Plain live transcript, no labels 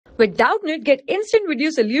With Doubtnut, get instant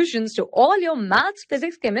video solutions to all your maths,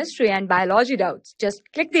 physics, chemistry, and biology doubts. Just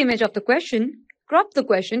click the image of the question, crop the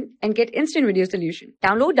question, and get instant video solution.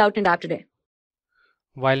 Download Doubtnut app today.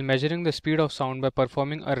 While measuring the speed of sound by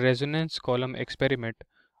performing a resonance column experiment,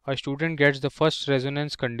 a student gets the first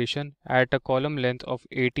resonance condition at a column length of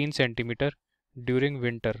 18 cm during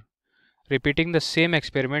winter. Repeating the same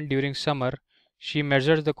experiment during summer, she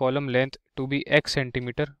measures the column length to be x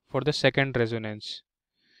centimeter for the second resonance.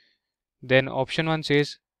 Then option 1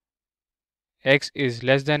 says x is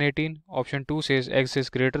less than 18, option 2 says x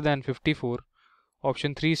is greater than 54,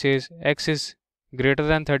 option 3 says x is greater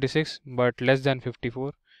than 36 but less than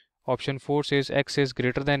 54, option 4 says x is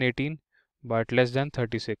greater than 18 but less than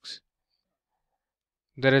 36.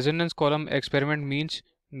 The resonance column experiment means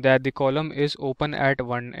that the column is open at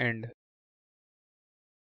one end.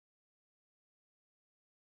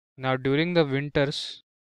 Now during the winters,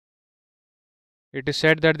 it is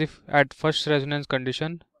said that at first resonance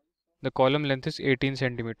condition, the column length is 18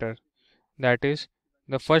 cm. That is,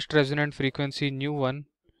 the first resonant frequency nu1,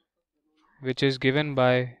 which is given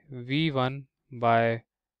by V1 by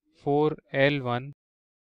 4L1,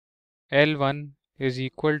 L1 is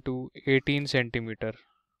equal to 18 cm.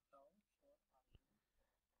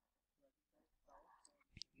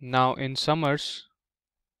 Now in summers,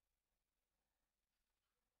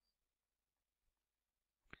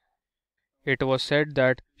 it was said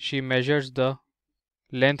that she measures the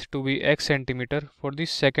length to be x centimeter for the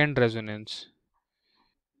second resonance.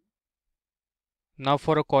 Now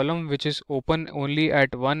for a column which is open only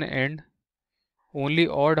at one end, only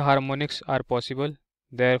odd harmonics are possible.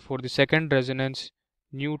 Therefore the second resonance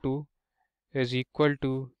nu2 is equal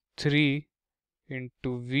to 3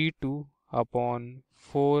 into V2 upon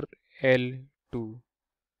 4L2.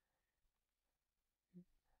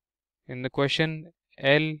 In the question,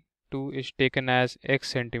 L2 is taken as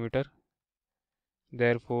x centimeter.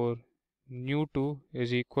 Therefore nu2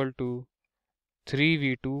 is equal to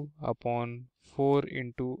 3V2 upon 4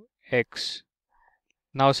 into x.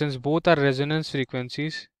 Now since both are resonance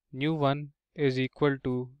frequencies, nu1 is equal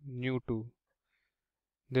to nu2.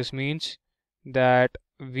 This means that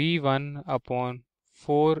V1 upon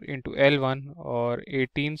 4 into L1 or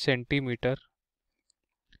 18 centimeter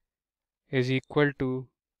is equal to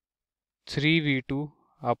 3V2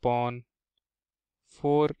 upon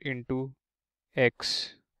 4 into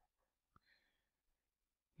x.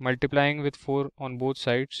 Multiplying with 4 on both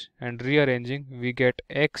sides and rearranging, we get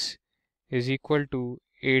x is equal to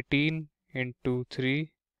 18 into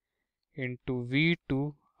 3 into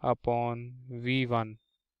V2 upon V1.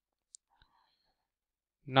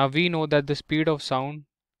 Now we know that the speed of sound,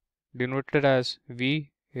 denoted as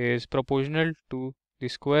V, is proportional to the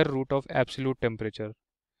square root of absolute temperature.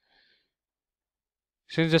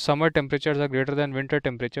 Since the summer temperatures are greater than winter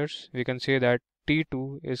temperatures, we can say that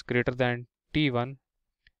T2 is greater than T1,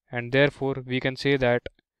 and therefore we can say that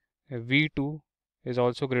V2 is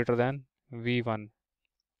also greater than V1.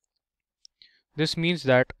 This means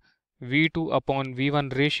that V2 upon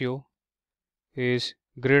V1 ratio is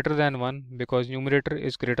greater than 1 because numerator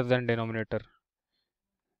is greater than denominator.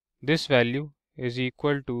 This value is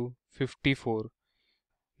equal to 54.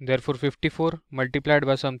 Therefore 54 multiplied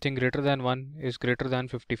by something greater than 1 is greater than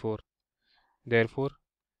 54. Therefore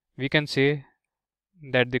we can say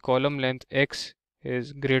that the column length x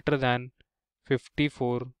is greater than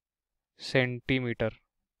 54 centimeter.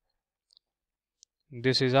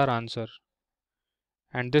 This is our answer,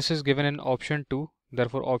 and this is given in option 2.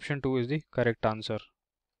 Therefore option 2 is the correct answer.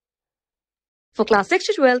 For class 6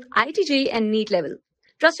 to 12, IIT JEE and NEET level.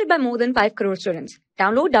 Trusted by more than 5 crore students.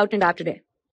 Download Doubtnut app today.